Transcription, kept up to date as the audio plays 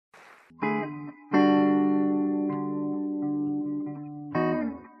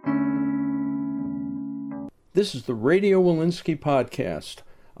This is the Radio Walensky Podcast.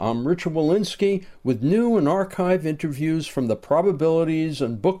 I'm Richard Walensky with new and archive interviews from the Probabilities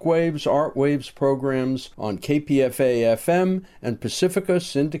and Book Waves, Art Waves programs on KPFA-FM and Pacifica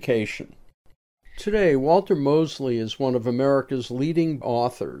Syndication. Today, Walter Mosley is one of America's leading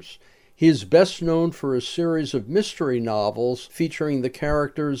authors. He is best known for a series of mystery novels featuring the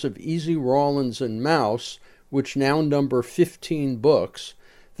characters of Easy Rawlins and Mouse, which now number 15 books.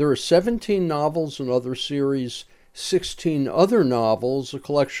 There are 17 novels and other series, 16 other novels, a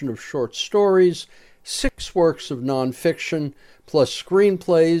collection of short stories, 6 works of nonfiction, plus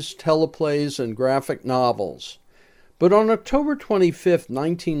screenplays, teleplays, and graphic novels. But on October 25,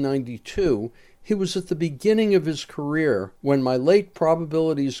 1992, he was at the beginning of his career when my late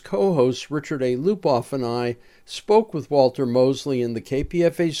Probabilities co-host Richard A. Lupoff and I spoke with Walter Mosley in the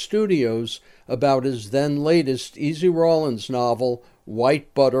KPFA studios about his then latest Easy Rawlins novel,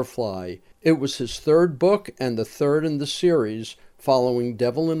 White Butterfly. It was his third book and the third in the series, following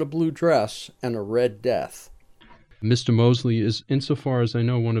Devil in a Blue Dress and A Red Death. Mr. Mosley is, insofar as I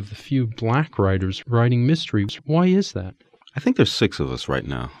know, one of the few black writers writing mysteries. Why is that? I think there's 6 of us right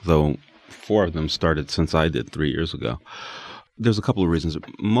now, though 4 of them started since I did 3 years ago. There's a couple of reasons.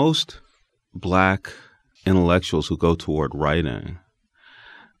 Most black intellectuals who go toward writing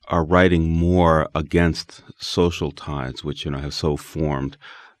are writing more against social tides, which, have so formed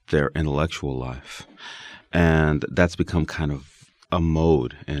their intellectual life. And that's become kind of a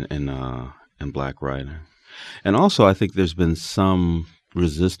mode in black writing. And also, I think there's been some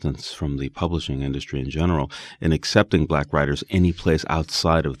resistance from the publishing industry in general in accepting black writers any place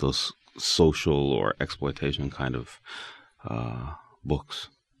outside of those social or exploitation kind of books.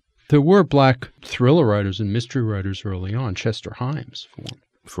 There were black thriller writers and mystery writers early on. Chester Himes, for one.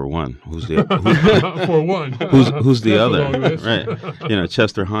 For one, who's the for one? Who's the other? Right,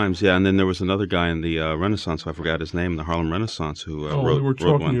 Chester Himes. Yeah, and then there was another guy in the Renaissance. I forgot his name. The Harlem Renaissance, who wrote. We were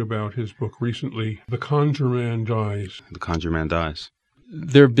talking about his book recently. The Conjure Man Dies. The Conjure Man Dies.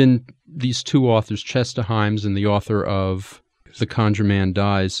 There have been these 2 authors, Chester Himes and the author of The Conjure Man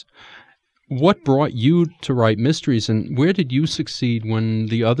Dies. What brought you to write mysteries, and where did you succeed when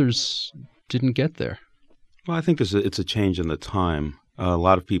the others didn't get there? Well, I think it's a change in the time. A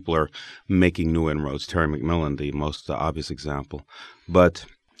lot of people are making new inroads. Terry McMillan, the most obvious example. But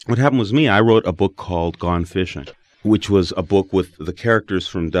what happened was me. I wrote a book called Gone Fishing, which was a book with the characters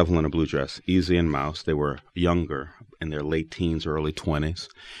from Devil in a Blue Dress, Easy and Mouse. They were younger, in their late teens, early 20s,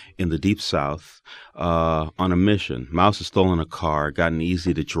 in the Deep South, on a mission. Mouse has stolen a car, gotten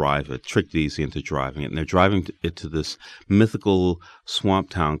Easy to drive it, tricked Easy into driving it, and they're driving it to this mythical swamp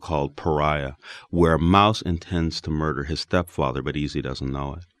town called Pariah, where Mouse intends to murder his stepfather, but Easy doesn't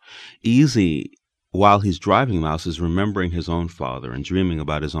know it. Easy, while he's driving Mouse, is remembering his own father and dreaming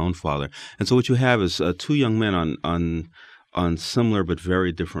about his own father. And so what you have is 2 young men on similar but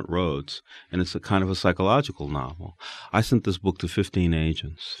very different roads, and it's a kind of a psychological novel. I sent this book to 15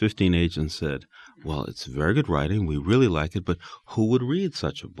 agents. 15 agents said, well, it's very good writing, we really like it, but who would read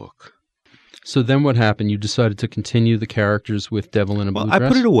such a book? So then what happened? You decided to continue the characters with Devil in a Blue Dress? I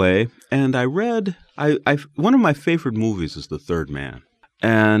put it away, and I read, one of my favorite movies is The Third Man,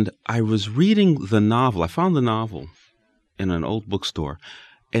 and I was reading the novel. I found the novel in an old bookstore,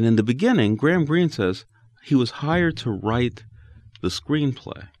 and in the beginning, Graham Greene says, he was hired to write the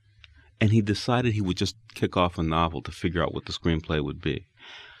screenplay, and he decided he would just kick off a novel to figure out what the screenplay would be.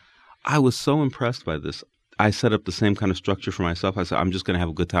 I was so impressed by this. I set up the same kind of structure for myself. I said, I'm just going to have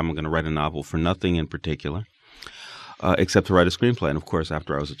a good time. I'm going to write a novel for nothing in particular, except to write a screenplay. And, of course,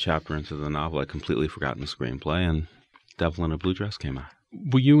 after I was a chapter into the novel, I'd completely forgotten the screenplay, and Devil in a Blue Dress came out.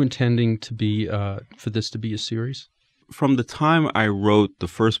 Were you intending to be for this to be a series? From the time I wrote the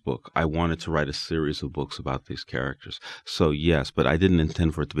first book, I wanted to write a series of books about these characters. So, yes, but I didn't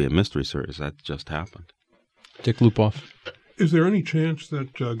intend for it to be a mystery series. That just happened. Dick Lupoff. Is there any chance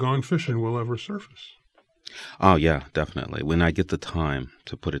that Gone Fishing will ever surface? Oh, yeah, definitely. When I get the time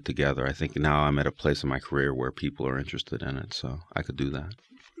to put it together, I think now I'm at a place in my career where people are interested in it, so I could do that.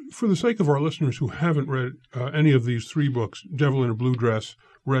 For the sake of our listeners who haven't read any of these 3 books, Devil in a Blue Dress,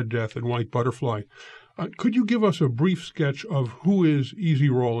 Red Death, and White Butterfly, could you give us a brief sketch of who is Easy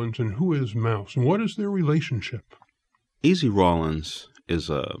Rawlins and who is Mouse, and what is their relationship? Easy Rawlins is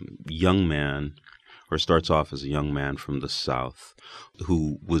a young man, or starts off as a young man from the South,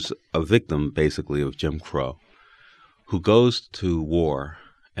 who was a victim, basically, of Jim Crow, who goes to war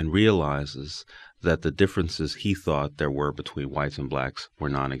and realizes that the differences he thought there were between whites and blacks were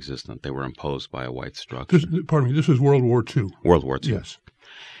non-existent. They were imposed by a white structure. This is World War II. World War II. Yes.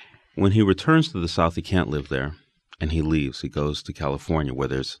 When he returns to the South, he can't live there, and he leaves. He goes to California where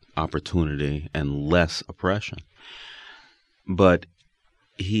there's opportunity and less oppression. But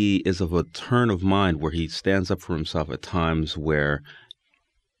he is of a turn of mind where he stands up for himself at times where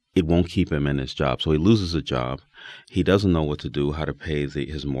it won't keep him in his job. So he loses a job. He doesn't know what to do, how to pay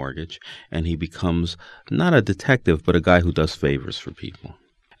his mortgage, and he becomes not a detective, but a guy who does favors for people.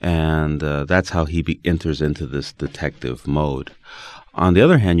 And that's how he enters into this detective mode. On the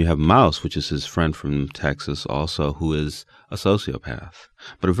other hand, you have Mouse, which is his friend from Texas also, who is a sociopath,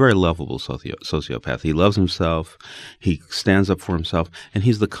 but a very lovable sociopath. He loves himself, he stands up for himself, and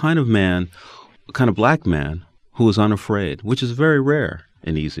he's the kind of man, kind of black man, who is unafraid, which is very rare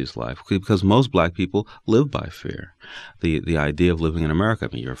in Easy's life, because most black people live by fear. The idea of living in America,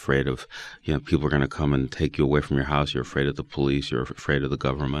 I mean, you're afraid of, people are going to come and take you away from your house. You're afraid of the police. You're afraid of the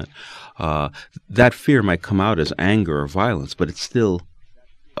government. That fear might come out as anger or violence, but it's still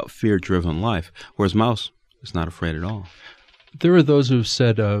a fear-driven life, whereas Mouse is not afraid at all. There are those who've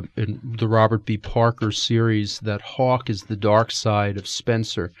said in the Robert B. Parker series that Hawk is the dark side of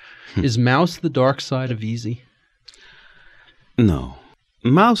Spencer. Is Mouse the dark side of Easy? No.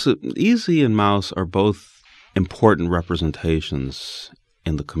 Easy and Mouse are both important representations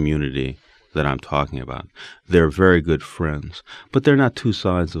in the community that I'm talking about. They're very good friends, but they're not two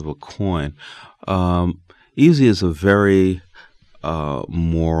sides of a coin. Easy is a very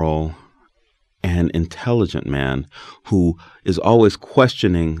moral and intelligent man who is always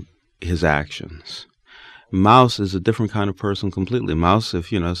questioning his actions. Mouse is a different kind of person completely. Mouse, if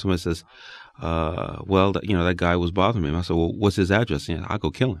somebody says, that guy was bothering me. I said, well, what's his address? I'll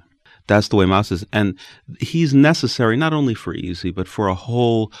go kill him. That's the way Mouse is. And he's necessary not only for Easy, but for a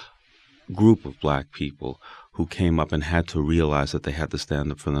whole group of black people who came up and had to realize that they had to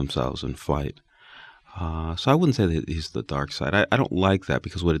stand up for themselves and fight. So I wouldn't say that he's the dark side. I don't like that,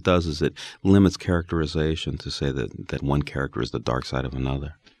 because what it does is it limits characterization to say that one character is the dark side of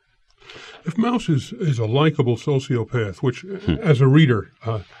another. If Mouse is a likable sociopath, which as a reader,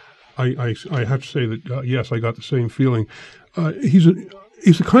 I have to say that, yes, I got the same feeling. He's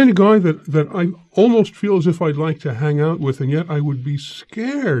the kind of guy that I almost feel as if I'd like to hang out with, and yet I would be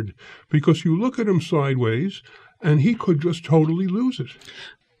scared, because you look at him sideways and he could just totally lose it.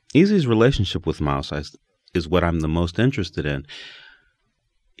 Easy's relationship with Mouse is what I'm the most interested in.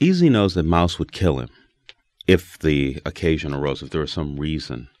 Easy knows that Mouse would kill him if the occasion arose, if there was some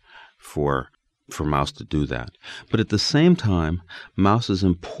reason for Mouse to do that. But at the same time, Mouse is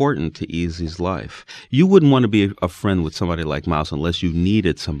important to Easy's life. You wouldn't want to be a friend with somebody like Mouse unless you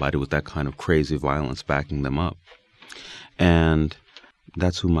needed somebody with that kind of crazy violence backing them up. And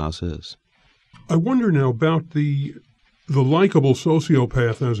that's who Mouse is. I wonder now about the likable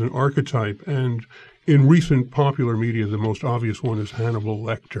sociopath as an archetype, and in recent popular media, the most obvious one is Hannibal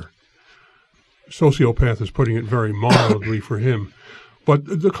Lecter. Sociopath is putting it very mildly for him.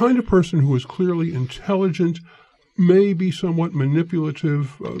 But the kind of person who is clearly intelligent, may be somewhat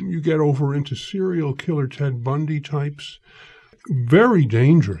manipulative. You get over into serial killer Ted Bundy types. Very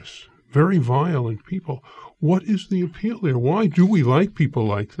dangerous, very violent people. What is the appeal there? Why do we like people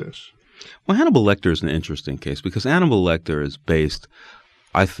like this? Well, Hannibal Lecter is an interesting case because Hannibal Lecter is based,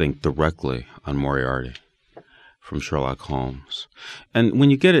 I think, directly on Moriarty from Sherlock Holmes. And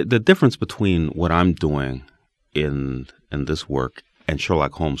when you get it, the difference between what I'm doing in this work and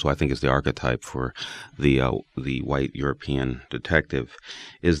Sherlock Holmes, who I think is the archetype for the white European detective,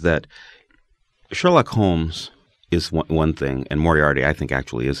 is that Sherlock Holmes is one thing, and Moriarty, I think,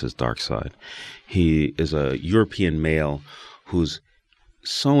 actually is his dark side. He is a European male who's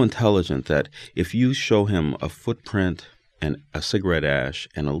so intelligent that if you show him a footprint and a cigarette ash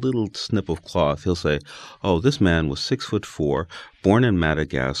and a little snip of cloth, he'll say, oh, this man was 6'4", born in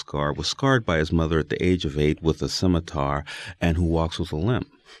Madagascar, was scarred by his mother at the age of 8 with a scimitar, and who walks with a limp.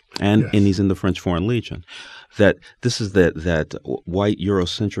 And Yes. and he's in the French Foreign Legion. That this is that white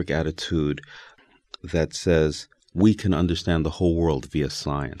Eurocentric attitude that says we can understand the whole world via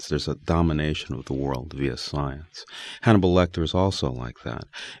science. There's a domination of the world via science. Hannibal Lecter is also like that.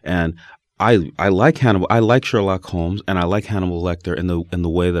 And I like Hannibal. I like Sherlock Holmes, and I like Hannibal Lecter in the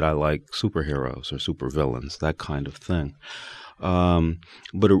way that I like superheroes or supervillains, that kind of thing.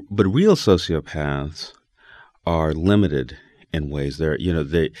 But real sociopaths are limited in ways.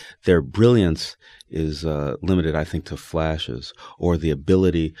 Their brilliance is limited, I think, to flashes or the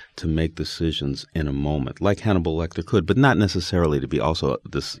ability to make decisions in a moment, like Hannibal Lecter could, but not necessarily to be also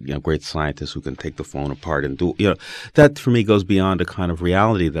this great scientist who can take the phone apart and do. That for me goes beyond a kind of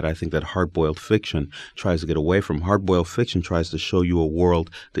reality that I think that hard-boiled fiction tries to get away from. Hard-boiled fiction tries to show you a world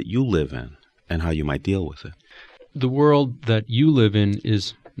that you live in and how you might deal with it. The world that you live in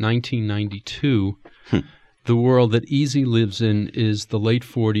is 1992. the world that Easy lives in is the late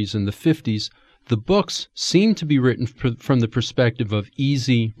 40s and the 50s. The books seem to be written from the perspective of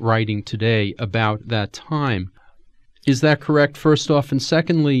Easy writing today about that time. Is that correct, first off? And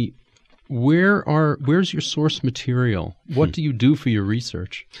secondly, where's your source material? What do you do for your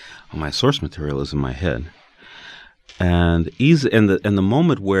research? Well, my source material is in my head. And the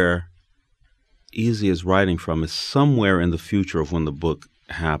moment where Easy is writing from is somewhere in the future of when the book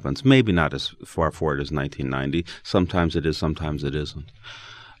happens. Maybe not as far forward as 1990. Sometimes it is, sometimes it isn't.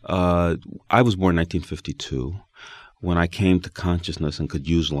 I was born in 1952. When I came to consciousness and could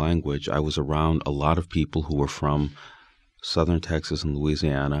use language, I was around a lot of people who were from southern Texas and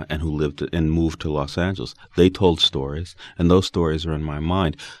Louisiana and who lived and moved to Los Angeles. They told stories, and those stories are in my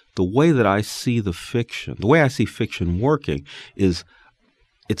mind. The way that I see the way I see fiction working is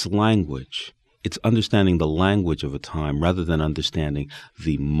it's language. It's understanding the language of a time rather than understanding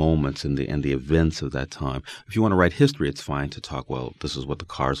the moments and the events of that time. If you want to write history, it's fine to talk, well, this is what the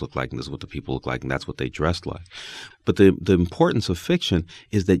cars look like and this is what the people look like and that's what they dressed like. But the importance of fiction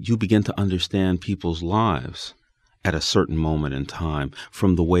is that you begin to understand people's lives at a certain moment in time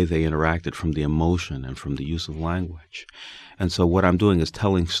from the way they interacted, from the emotion and from the use of language. And so what I'm doing is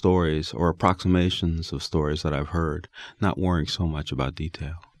telling stories or approximations of stories that I've heard, not worrying so much about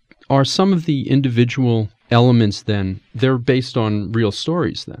detail. Are some of the individual elements then, they're based on real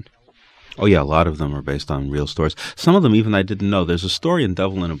stories then? Oh, yeah, a lot of them are based on real stories. Some of them even I didn't know. There's a story in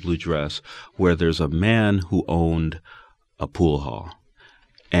Devil in a Blue Dress where there's a man who owned a pool hall,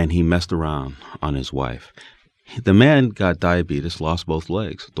 and he messed around on his wife. The man got diabetes, lost both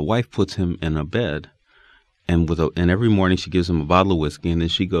legs. The wife puts him in a bed, and every morning she gives him a bottle of whiskey, and then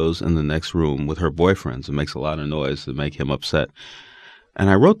she goes in the next room with her boyfriends and makes a lot of noise to make him upset. And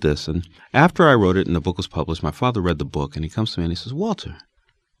I wrote this, and after I wrote it and the book was published, my father read the book, and he comes to me and he says, "Walter,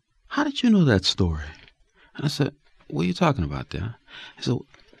 how did you know that story?" And I said, "What are you talking about, Dad?" He said,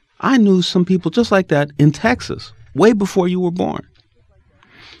 "I knew some people just like that in Texas, way before you were born."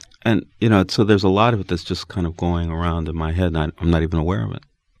 And, so there's a lot of it that's just kind of going around in my head, and I'm not even aware of it.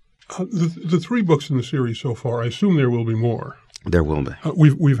 The three books in the series so far, I assume there will be more. There will be.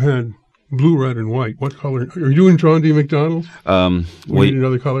 We've had blue, red, and white. What color? Are you doing John D. McDonald? We need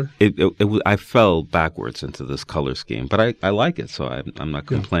another color? I fell backwards into this color scheme, but I like it, so I'm not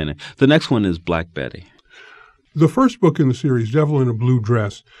complaining. Yeah. The next one is Black Betty. The first book in the series, Devil in a Blue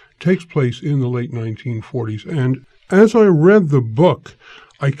Dress, takes place in the late 1940s. And as I read the book,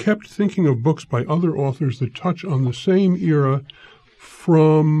 I kept thinking of books by other authors that touch on the same era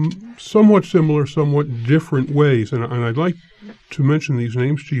from somewhat similar, somewhat different ways. And I'd like to mention these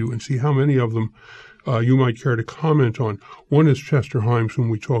names to you and see how many of them you might care to comment on. One is Chester Himes, whom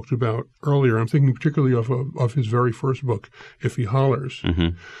we talked about earlier. I'm thinking particularly of his very first book, If He Hollers.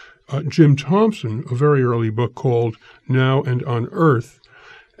 Mm-hmm. Jim Thompson, a very early book called Now and on Earth,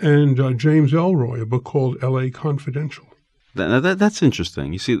 and James Elroy, a book called L.A. Confidential. That's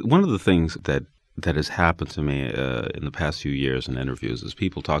interesting. You see, one of the things that has happened to me in the past few years in interviews is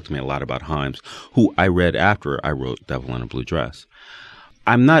people talk to me a lot about Himes, who I read after I wrote Devil in a Blue Dress.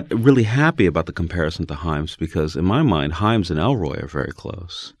 I'm not really happy about the comparison to Himes because, in my mind, Himes and Elroy are very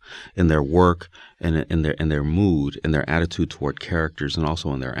close in their work and in their mood, in their attitude toward characters, and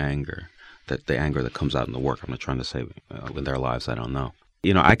also in their anger. The anger that comes out in the work. I'm not trying to say in their lives. I don't know.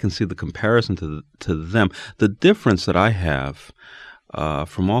 I can see the comparison to them. The difference that I have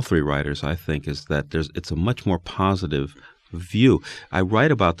from all three writers, I think, is that it's a much more positive view. I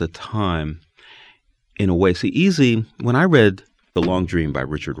write about the time in a way. See, Easy, when I read The Long Dream by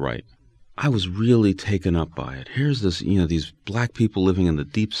Richard Wright, I was really taken up by it. Here's this, these black people living in the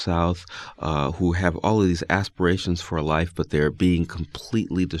Deep South who have all of these aspirations for a life, but they're being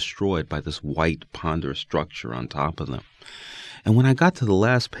completely destroyed by this white, ponderous structure on top of them. And when I got to the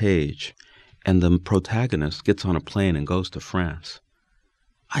last page and the protagonist gets on a plane and goes to France,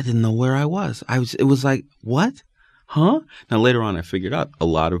 I didn't know where I was. It was like, what? Huh? Now, later on, I figured out a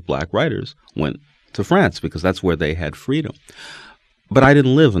lot of black writers went to France because that's where they had freedom. But I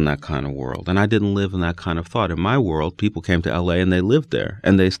didn't live in that kind of world, and I didn't live in that kind of thought. In my world, people came to L.A. and they lived there,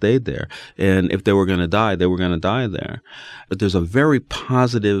 and they stayed there. And if they were going to die, they were going to die there. But there's a very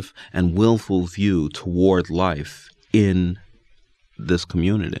positive and willful view toward life in this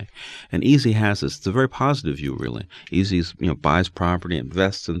community. And Easy has this. It's a very positive view, really. Easy's, buys property,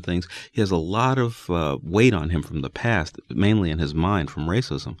 invests in things. He has a lot of weight on him from the past, mainly in his mind from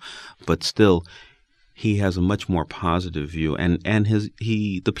racism. But still, he has a much more positive view. And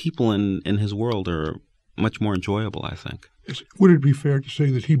the people in his world are much more enjoyable, I think. Would it be fair to say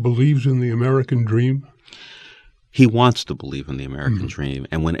that he believes in the American dream? he wants to believe in the American dream,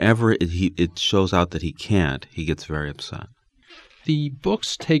 and whenever it shows out that he can't, he gets very upset. The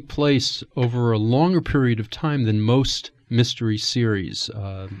books take place over a longer period of time than most mystery series.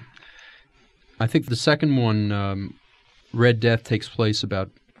 I think the second one, Red Death, takes place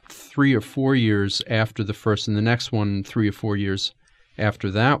about 3 or 4 years after the first, and the next one 3 or 4 years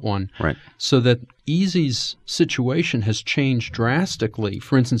after that one. Right. So that Easy's situation has changed drastically.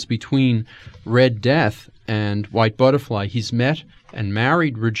 For instance, between Red Death and White Butterfly, he's met and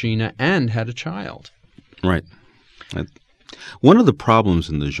married Regina and had a child. Right. One of the problems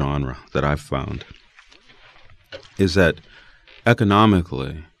in the genre that I've found is that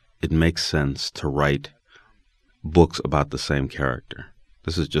economically it makes sense to write books about the same character.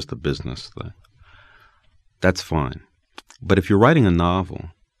 This is just a business thing. That's fine. But if you're writing a novel,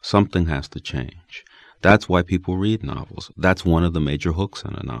 something has to change. That's why people read novels. That's one of the major hooks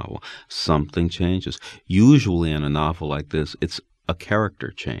in a novel. Something changes. Usually in a novel like this, it's a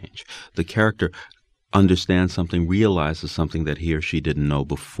character change. The character understands something, realizes something that he or she didn't know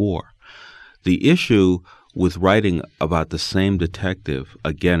before. The issue with writing about the same detective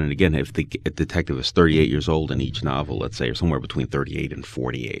again and again, if the detective is 38 years old in each novel, let's say, or somewhere between 38 and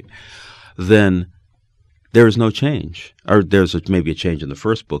 48, then there is no change. Or there's maybe a change in the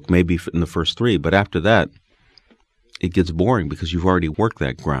first book, maybe in the first 3, but after that, it gets boring because you've already worked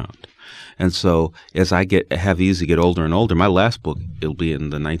that ground. And so as have Easy get older and older, my last book, it'll be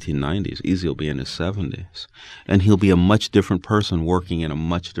in the 1990s. Easy will be in his 70s. And he'll be a much different person working in a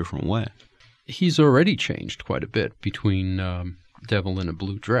much different way. He's already changed quite a bit between Devil in a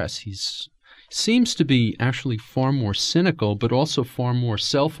Blue Dress. He seems to be actually far more cynical, but also far more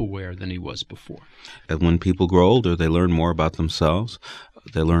self-aware than he was before. And when people grow older, they learn more about themselves.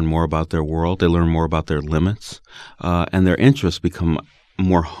 They learn more about their world. They learn more about their limits. And their interests become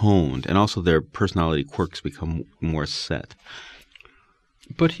more honed. And also their personality quirks become more set.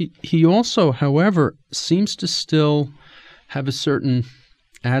 But he also, however, seems to still have a certain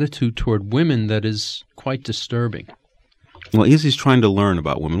attitude toward women that is quite disturbing. Well, Easy's trying to learn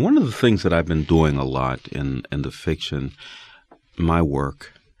about women. One of the things that I've been doing a lot in the fiction, my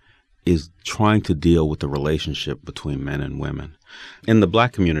work, is trying to deal with the relationship between men and women. In the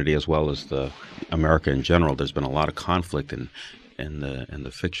black community, as well as the America in general, there's been a lot of conflict in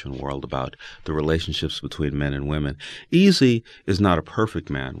the fiction world about the relationships between men and women. Easy is not a perfect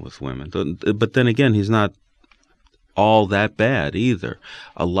man with women, but then again, he's not all that bad either.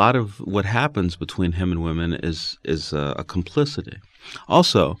 A lot of what happens between him and women is a complicity.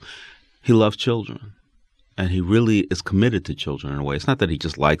 Also, he loves children, and he really is committed to children in a way. It's not that he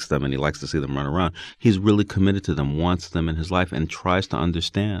just likes them and he likes to see them run around. He's really committed to them, wants them in his life, and tries to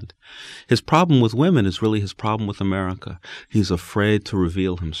understand. His problem with women is really his problem with America. He's afraid to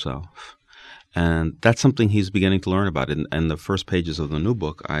reveal himself. And that's something he's beginning to learn about. In the first pages of the new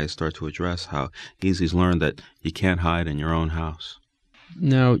book, I start to address how Easy's learned that you can't hide in your own house.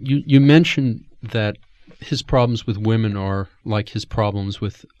 Now, you mentioned that his problems with women are like his problems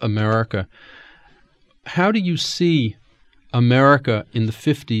with America. How do you see America in the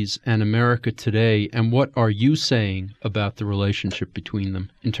 50s and America today, and what are you saying about the relationship between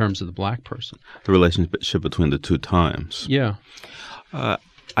them in terms of the black person? The relationship between the two times? Yeah.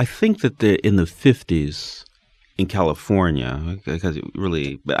 I think that in the 50s in California, because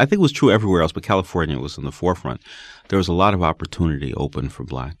but I think it was true everywhere else, but California was in the forefront, there was a lot of opportunity open for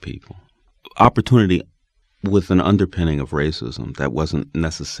black people. Opportunity with an underpinning of racism that wasn't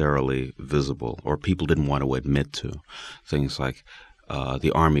necessarily visible or people didn't want to admit to. Things like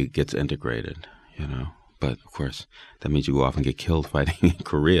the Army gets integrated, But, of course, that means you go off and get killed fighting in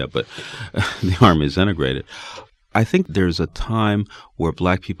Korea, but the Army is integrated. I think there's a time where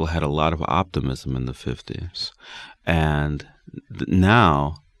black people had a lot of optimism in the 50s. And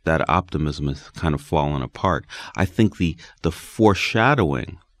now that optimism has kind of fallen apart. I think the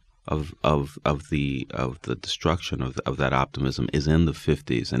foreshadowing of the destruction of that optimism is in the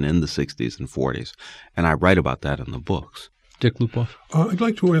 50s and in the 60s and 40s. And I write about that in the books. Dick Lupoff. I'd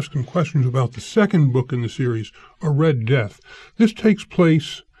like to ask some questions about the second book in the series, A Red Death. This takes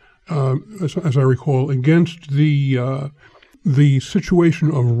place, as I recall, against the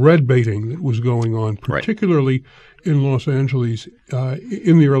situation of red baiting that was going on, particularly in Los Angeles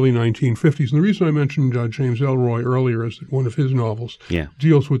in the early 1950s. And the reason I mentioned James Ellroy earlier is that one of his novels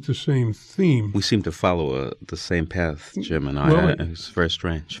deals with the same theme. We seem to follow the same path, Jim and I. Well, it's very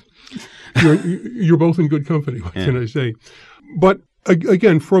strange. You're both in good company, what can I say? But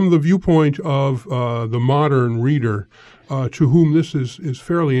again, from the viewpoint of the modern reader, to whom this is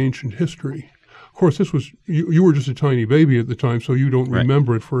fairly ancient history. Of course, this was you were just a tiny baby at the time, so you don't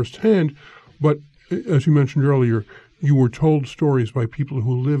remember it firsthand. But as you mentioned earlier, you were told stories by people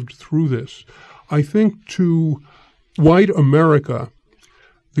who lived through this. I think to white America,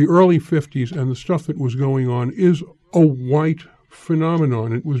 the early 50s and the stuff that was going on is a white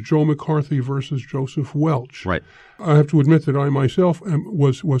phenomenon. It was Joe McCarthy versus Joseph Welch. Right. I have to admit that I myself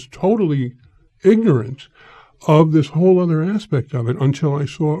was totally ignorant of this whole other aspect of it until I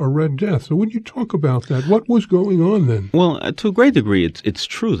saw A Red Death. So would you talk about that? What was going on then? Well, to a great degree, it's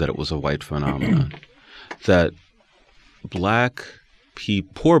true that it was a white phenomenon, that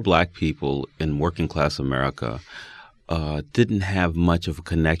poor black people in working class America didn't have much of a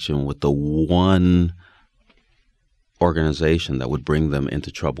connection with the one organization that would bring them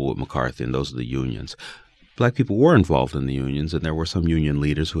into trouble with McCarthy, and those are the unions. Black people were involved in the unions, and there were some union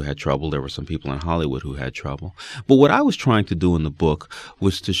leaders who had trouble. There were some people in Hollywood who had trouble. But what I was trying to do in the book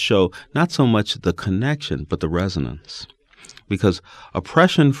was to show not so much the connection, but the resonance. Because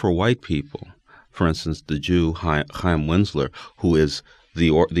oppression for white people, for instance, the Jew Chaim Winsler, who is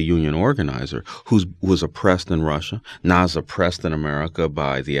the union organizer, who was oppressed in Russia, now is oppressed in America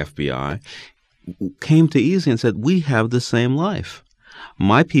by the FBI, came to Easy and said, we have the same life.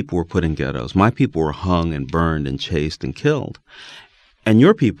 My people were put in ghettos. My people were hung and burned and chased and killed. And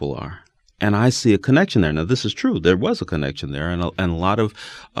your people are. And I see a connection there. Now, this is true. There was a connection there. And a lot of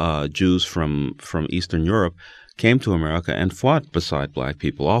Jews from Eastern Europe came to America and fought beside black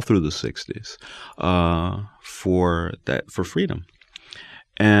people all through the 60s for freedom.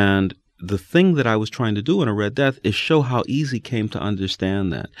 And the thing that I was trying to do in A Red Death is show how Easy came to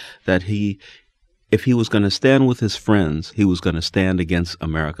understand that if he was going to stand with his friends, he was going to stand against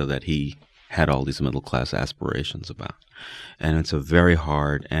America that he had all these middle-class aspirations about. And it's a very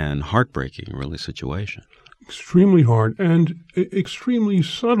hard and heartbreaking, really, situation. Extremely hard and extremely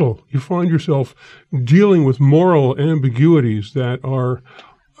subtle. You find yourself dealing with moral ambiguities that are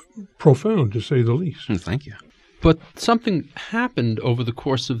profound, to say the least. Thank you. But something happened over the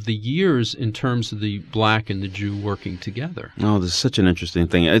course of the years in terms of the black and the Jew working together. Oh, this is such an interesting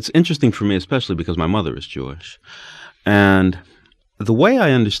thing. It's interesting for me, especially because my mother is Jewish. And the way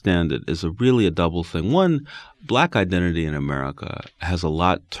I understand it is really a double thing. One, black identity in America has a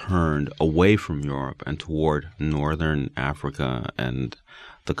lot turned away from Europe and toward northern Africa and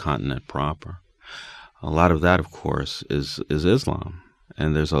the continent proper. A lot of that, of course, is Islam.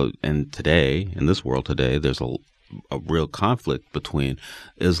 And today, in this world today, there's a real conflict between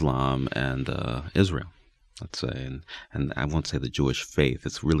Islam and Israel, let's say, and I won't say the Jewish faith.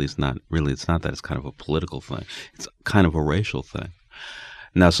 It's not that. It's kind of a political thing. It's kind of a racial thing.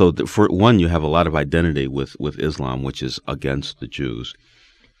 Now, so for one, you have a lot of identity with Islam, which is against the Jews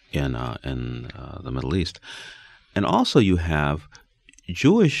in the Middle East, and also you have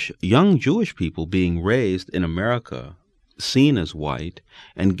young Jewish people being raised in America, seen as white,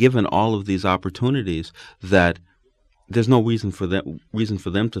 and given all of these opportunities that there's no reason for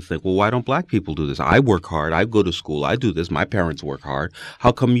them to think, well, why don't black people do this? I work hard. I go to school. I do this. My parents work hard.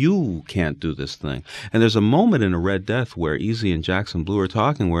 How come you can't do this thing? And there's a moment in A Red Death where Easy and Jackson Blue are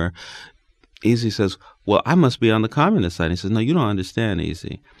talking where Easy says, well, I must be on the communist side. And he says, no, you don't understand,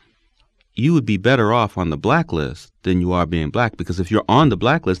 Easy. You would be better off on the blacklist than you are being black, because if you're on the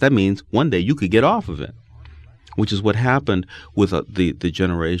blacklist, that means one day you could get off of it. Which is what happened with the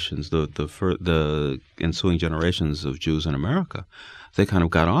generations, the ensuing generations of Jews in America. They kind of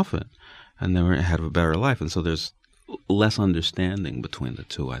got off it, and they had a better life. And so there's less understanding between the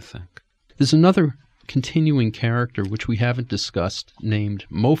two, I think. There's another continuing character which we haven't discussed named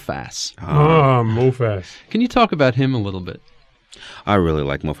Mofas. Mofas. Can you talk about him a little bit? I really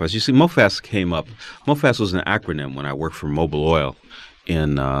like Mofas. You see, Mofas came up. Mofas was an acronym when I worked for Mobil Oil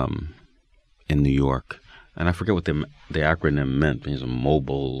in New York. And I forget what the acronym meant. It was a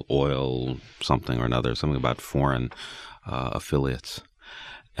Mobil Oil something or another, something about foreign affiliates.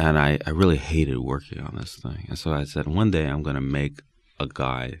 And I really hated working on this thing. And so I said, one day I'm going to make a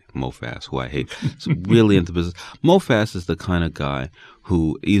guy, Mofas, who I hate. So really into business. Mofas is the kind of guy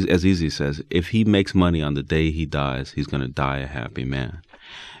who, as Easy says, if he makes money on the day he dies, he's going to die a happy man.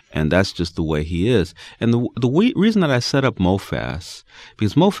 And that's just the way he is. And the reason that I set up Mofas,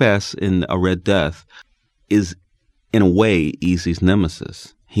 because Mofas in A Red Death is, in a way, Easy's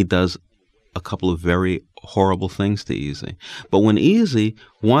nemesis. He does a couple of very horrible things to Easy. But when Easy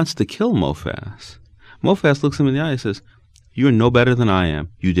wants to kill Mofas, Mofas looks him in the eye and says, you're no better than I am.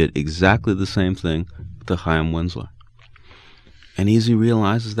 You did exactly the same thing to Chaim Winsler. And Easy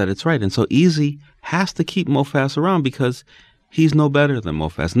realizes that it's right. And so Easy has to keep Mofas around because he's no better than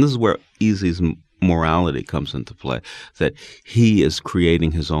Mofas. And this is where Easy's morality comes into play, that he is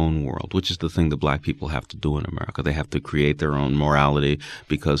creating his own world, which is the thing that black people have to do in America. They have to create their own morality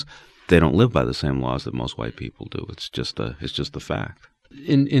because they don't live by the same laws that most white people do. It's just a fact.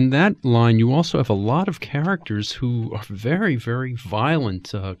 In that line, you also have a lot of characters who are very, very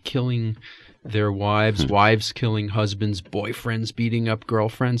violent, killing their wives, wives killing husbands, boyfriends beating up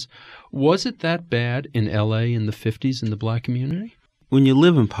girlfriends. Was it that bad in L.A. in the 50s in the black community? When you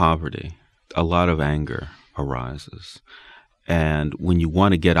live in poverty, a lot of anger arises. And when you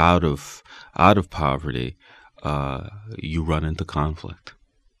want to get out of poverty, you run into conflict.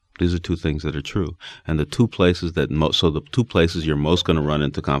 These are two things that are true. And the two places the two places you're most going to run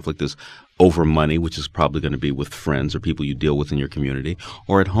into conflict is over money, which is probably going to be with friends or people you deal with in your community,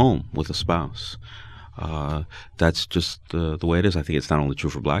 or at home with a spouse. That's just the way it is. I think it's not only true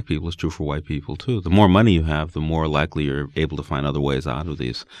for black people, it's true for white people too. The more money you have, the more likely you're able to find other ways out of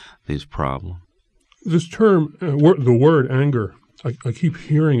these problems. This term, the word anger, I keep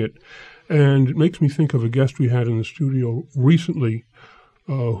hearing it, and it makes me think of a guest we had in the studio recently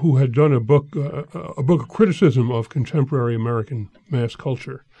who had done a book of criticism of contemporary American mass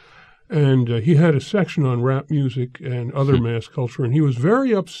culture. And he had a section on rap music and other mass culture, and he was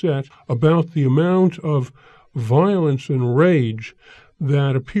very upset about the amount of violence and rage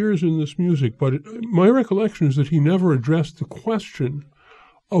that appears in this music. But my recollection is that he never addressed the question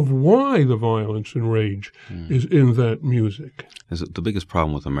of why the violence and rage is in that music. The biggest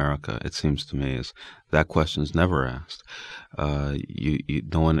problem with America, it seems to me, is that question is never asked.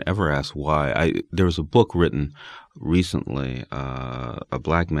 No one ever asks why. There was a book written recently, A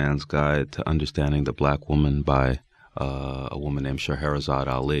Black Man's Guide to Understanding the Black Woman by a woman named Scheherazade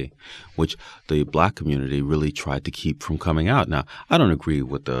Ali, which the black community really tried to keep from coming out. Now, I don't agree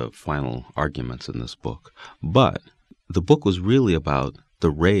with the final arguments in this book, but the book was really about the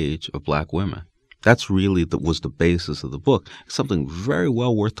rage of black women. That's really was the basis of the book. It's something very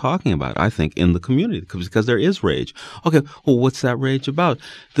well worth talking about, I think, in the community, because there is rage. Okay, well, what's that rage about?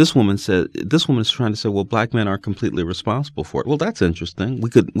 This woman is trying to say, well, black men are completely responsible for it. Well, that's interesting.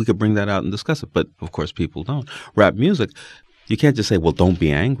 We could bring that out and discuss it, but of course people don't. Rap music, you can't just say, well, don't be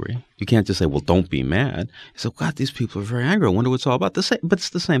angry. You can't just say, well, don't be mad. You say, God, these people are very angry. I wonder what it's all about. But it's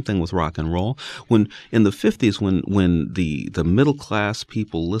the same thing with rock and roll. When in the 50s, when the middle class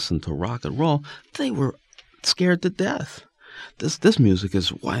people listened to rock and roll, they were scared to death. This music is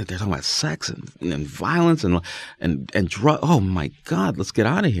why they're talking about sex and violence and drug. Oh my God, let's get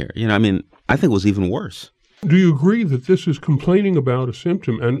out of here. I mean, I think it was even worse. Do you agree that this is complaining about a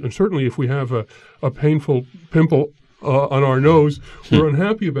symptom? And certainly, if we have a painful pimple on our nose, we're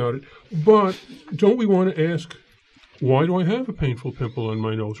unhappy about it. But don't we want to ask, why do I have a painful pimple on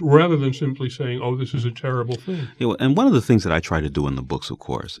my nose? Rather than simply saying, oh, this is a terrible thing. And one of the things that I try to do in the books, of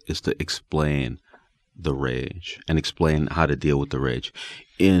course, is to explain the rage and explain how to deal with the rage.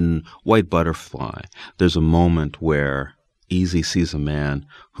 In White Butterfly, there's a moment where Easy sees a man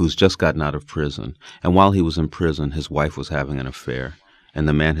who's just gotten out of prison. And while he was in prison, his wife was having an affair. And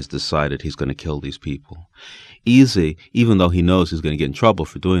the man has decided he's going to kill these people. Easy, even though he knows he's going to get in trouble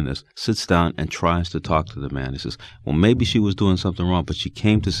for doing this, sits down and tries to talk to the man. He says, well, maybe she was doing something wrong, but she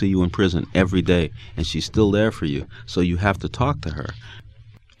came to see you in prison every day, and she's still there for you, so you have to talk to her.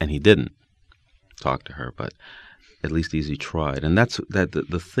 And he didn't talk to her, but at least Easy tried. And that's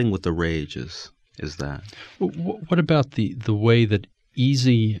the thing with the rage is that. What about the way that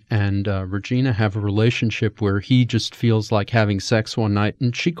Easy and Regina have a relationship where he just feels like having sex one night,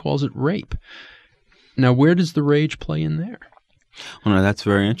 and she calls it rape? Now, where does the rage play in there? Well, no, that's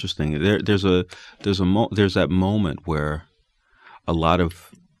very interesting. There's that moment where a lot of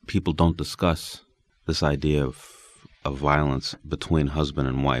people don't discuss this idea of violence between husband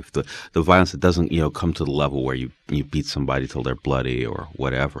and wife. The violence that doesn't come to the level where you beat somebody till they're bloody or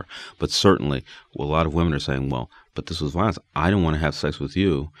whatever. But certainly, a lot of women are saying, well, but this was violence. I don't want to have sex with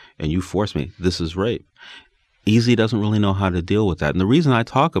you, and you forced me. This is rape. Easy doesn't really know how to deal with that. And the reason I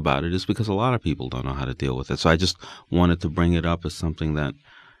talk about it is because a lot of people don't know how to deal with it. So I just wanted to bring it up as something that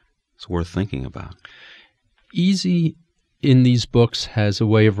is worth thinking about. Easy in these books has a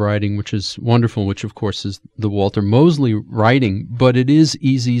way of writing which is wonderful, which of course is the Walter Mosley writing, but it is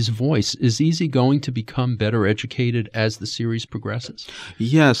Easy's voice. Is Easy going to become better educated as the series progresses?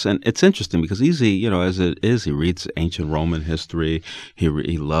 Yes, and it's interesting because Easy, as it is, he reads ancient Roman history. He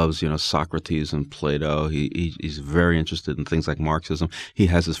loves, Socrates and Plato. He's very interested in things like Marxism. He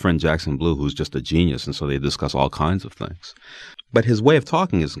has his friend Jackson Blue, who's just a genius, and so they discuss all kinds of things. But his way of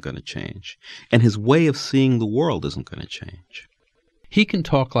talking isn't going to change, and his way of seeing the world isn't going to change. He can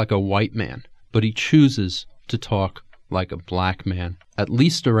talk like a white man, but he chooses to talk like a black man, at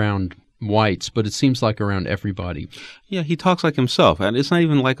least around whites, but it seems like around everybody. Yeah, he talks like himself, and it's not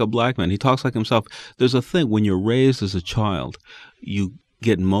even like a black man. He talks like himself. There's a thing, when you're raised as a child, you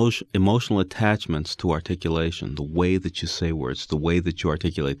get emotional attachments to articulation, the way that you say words, the way that you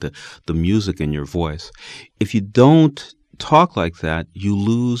articulate, the music in your voice. If you don't talk like that, you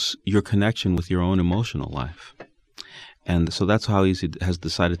lose your connection with your own emotional life. And so that's how Easy has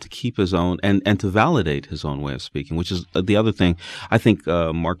decided to keep his own and to validate his own way of speaking, which is the other thing. I think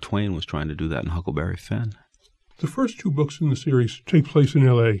Mark Twain was trying to do that in Huckleberry Finn. The first two books in the series take place in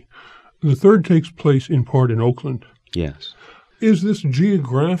L.A. The third takes place in part in Oakland. Yes. Is this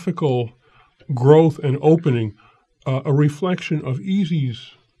geographical growth and opening a reflection of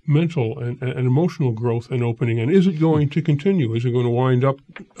Easy's mental and emotional growth and opening? And is it going to continue? Is it going to wind up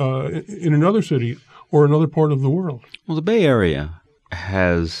in another city or another part of the world? Well, the Bay Area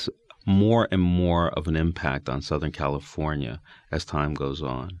has more and more of an impact on Southern California as time goes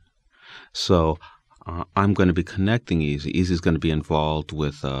on. So I'm going to be connecting Easy. Easy's going to be involved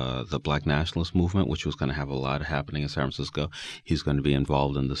with the Black nationalist movement, which was going to have a lot happening in San Francisco. He's going to be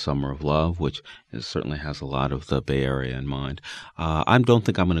involved in the Summer of Love, which certainly has a lot of the Bay Area in mind. I don't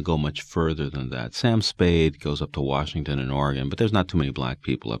think I'm going to go much further than that. Sam Spade goes up to Washington and Oregon, but there's not too many black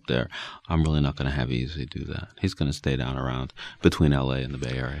people up there. I'm really not going to have Easy do that. He's going to stay down around between L.A. and the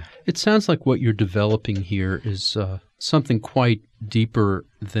Bay Area. It sounds like what you're developing here is something quite deeper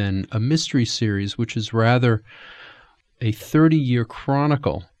than a mystery series, which is rather a 30-year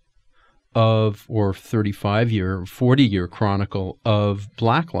chronicle of, or 35-year, 40-year chronicle of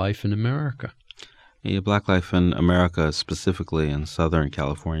black life in America. Yeah, black life in America, specifically in Southern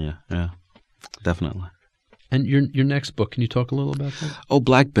California. Yeah, definitely. And your next book, can you talk a little about that? Oh,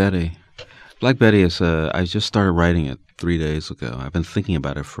 Black Betty. Black Betty is, I just started writing it 3 days ago. I've been thinking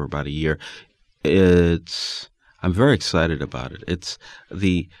about it for about a year. I'm very excited about it. It's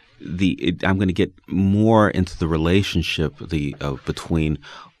I'm going to get more into the relationship between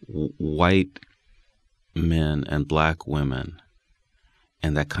white men and black women,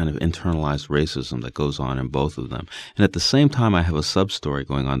 and that kind of internalized racism that goes on in both of them. And at the same time, I have a sub-story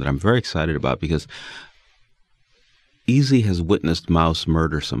going on that I'm very excited about, because Easy has witnessed Mouse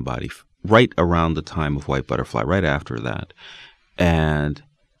murder somebody right around the time of White Butterfly, right after that. And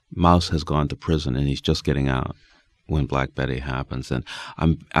Mouse has gone to prison, and he's just getting out when Black Betty happens. And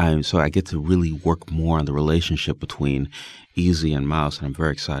so I get to really work more on the relationship between Easy and Mouse, and I'm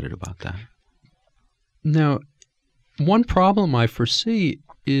very excited about that. Now, one problem I foresee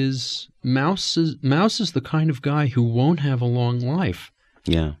is Mouse is the kind of guy who won't have a long life.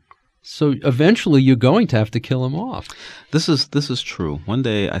 Yeah. So eventually you're going to have to kill him off. This is true. One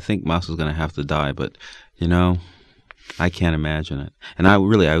day I think Mouse is going to have to die, but I can't imagine it. And it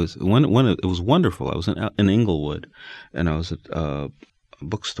was wonderful. I was in Inglewood, and I was at a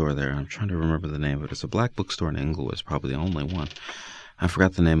bookstore there. I'm trying to remember the name of it. It's a black bookstore in Inglewood. It's probably the only one. I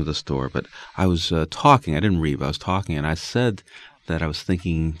forgot the name of the store, but I was talking. I didn't read, but I was talking, and I said that I was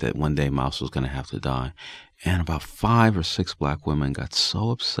thinking that one day Mouse was going to have to die. And about 5 or 6 black women got so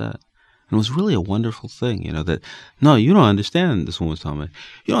upset. And it was really a wonderful thing, that, no, you don't understand, this woman was telling me.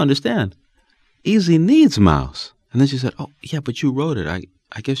 You don't understand. Easy needs Mouse. And then she said, oh, yeah, but you wrote it.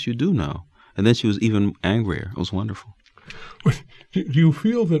 I guess you do know. And then she was even angrier. It was wonderful. Do you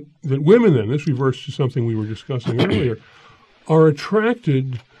feel that women then, this reverts to something we were discussing earlier, are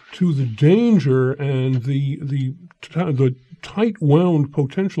attracted to the danger and the tight-wound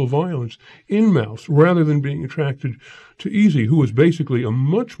potential violence in Mouse rather than being attracted to Easy, who is basically a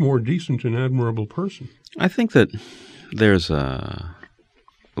much more decent and admirable person? I think that there's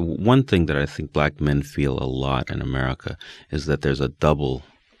one thing that I think black men feel a lot in America is that there's a double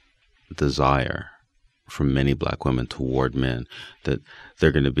desire from many black women toward men, that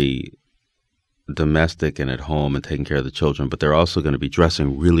they're going to be domestic and at home and taking care of the children, but they're also going to be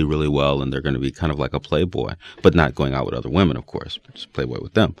dressing really, really well, and they're going to be kind of like a playboy, but not going out with other women, of course, just playboy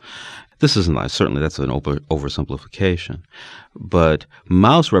with them. This isn't nice. Certainly that's an oversimplification. But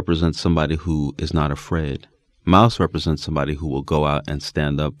Mouse represents somebody who is not afraid. Mouse represents somebody who will go out and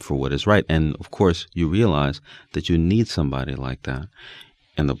stand up for what is right. And, of course, you realize that you need somebody like that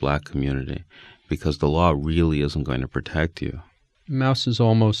in the black community, because the law really isn't going to protect you. Mouse is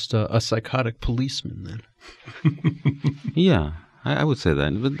almost a psychotic policeman then. Yeah, I would say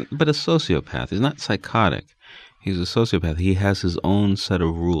that. But a sociopath. He's not psychotic. He's a sociopath. He has his own set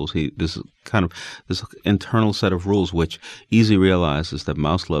of rules. This internal set of rules, which Easy realizes that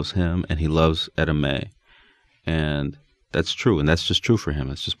Mouse loves him and he loves Etta May. And that's true, and that's just true for him.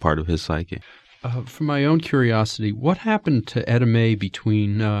 It's just part of his psyche. For my own curiosity, what happened to Etta May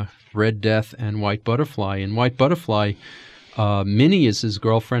between Red Death and White Butterfly? In White Butterfly, Minnie is his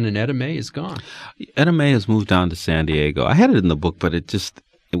girlfriend, and Etta May is gone. Etta May has moved down to San Diego. I had it in the book, but it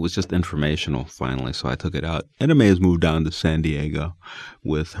it was just informational finally, so I took it out. Anna Mae has moved down to San Diego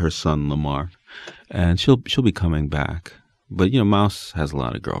with her son Lamar, and she'll be coming back. But Mouse has a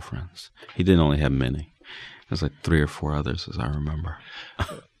lot of girlfriends. He didn't only have Minnie. There's like 3 or 4 others, as I remember.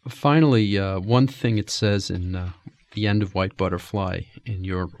 Finally, one thing it says in the end of White Butterfly in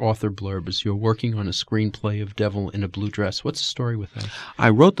your author blurb is you're working on a screenplay of Devil in a Blue Dress. What's the story with that? I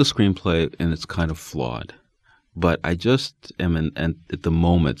wrote the screenplay, and it's kind of flawed. But I just am at the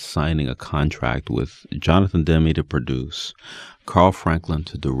moment signing a contract with Jonathan Demme to produce, Carl Franklin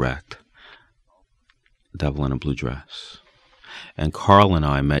to direct Devil in a Blue Dress. And Carl and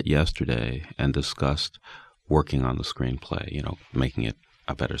I met yesterday and discussed working on the screenplay, making it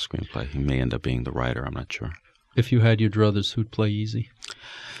a better screenplay. He may end up being the writer, I'm not sure. If you had your druthers, who'd play Easy?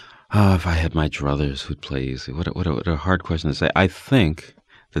 If I had my druthers, who'd play Easy? What a hard question to say. I think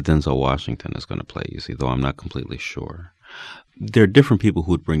that Denzel Washington is going to play Easy, though I'm not completely sure. There are different people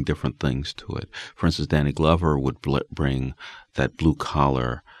who would bring different things to it. For instance, Danny Glover would bring that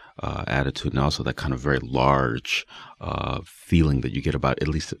blue-collar attitude and also that kind of very large feeling that you get about at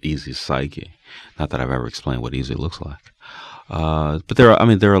least Easy's psyche. Not that I've ever explained what Easy looks like. But there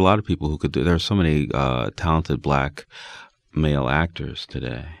are a lot of people who could do. There are so many talented black male actors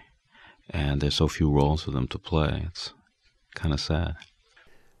today, and there's so few roles for them to play. It's kind of sad.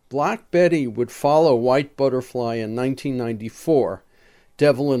 Black Betty would follow White Butterfly in 1994.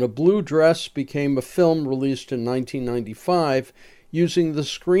 Devil in a Blue Dress became a film released in 1995 using the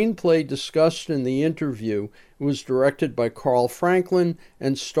screenplay discussed in the interview. It was directed by Carl Franklin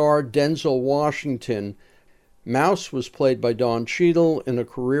and starred Denzel Washington. Mouse was played by Don Cheadle in a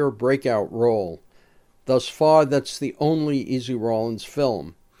career breakout role. Thus far, that's the only Easy Rawlins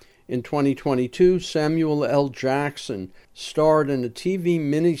film. In 2022, Samuel L. Jackson starred in a TV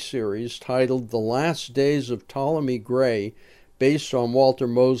miniseries titled The Last Days of Ptolemy Gray, based on Walter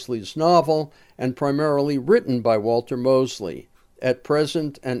Mosley's novel and primarily written by Walter Mosley. At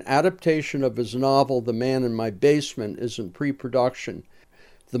present, an adaptation of his novel The Man in My Basement is in pre-production.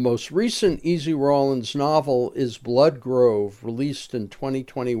 The most recent Easy Rawlins novel is Blood Grove, released in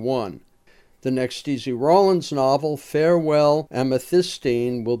 2021. The next Easy Rawlins novel, Farewell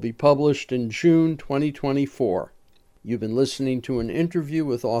Amethystine, will be published in June 2024. You've been listening to an interview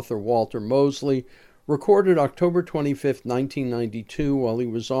with author Walter Mosley, recorded October 25, 1992, while he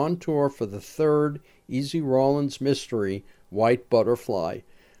was on tour for the third Easy Rawlins mystery, White Butterfly.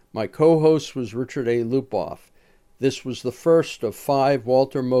 My co-host was Richard A. Lupoff. This was the first of 5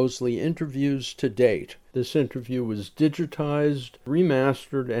 Walter Mosley interviews to date. This interview was digitized,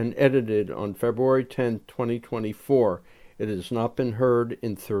 remastered, and edited on February 10, 2024. It has not been heard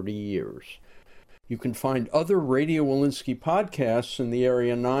in 30 years. You can find other Radio Walensky podcasts in the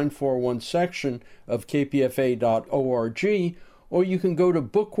Area 941 section of kpfa.org, or you can go to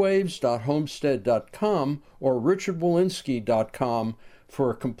bookwaves.homestead.com or richardwalensky.com for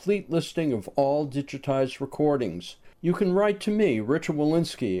a complete listing of all digitized recordings. You can write to me, Richard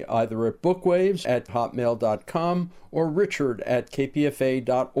Walensky, either at bookwaves@hotmail.com or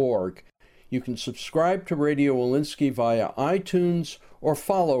richard@kpfa.org. You can subscribe to Radio Walensky via iTunes or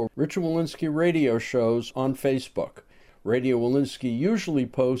follow Richard Walensky radio shows on Facebook. Radio Walensky usually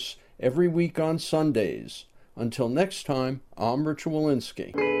posts every week on Sundays. Until next time, I'm Richard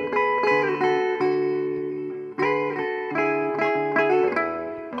Walensky.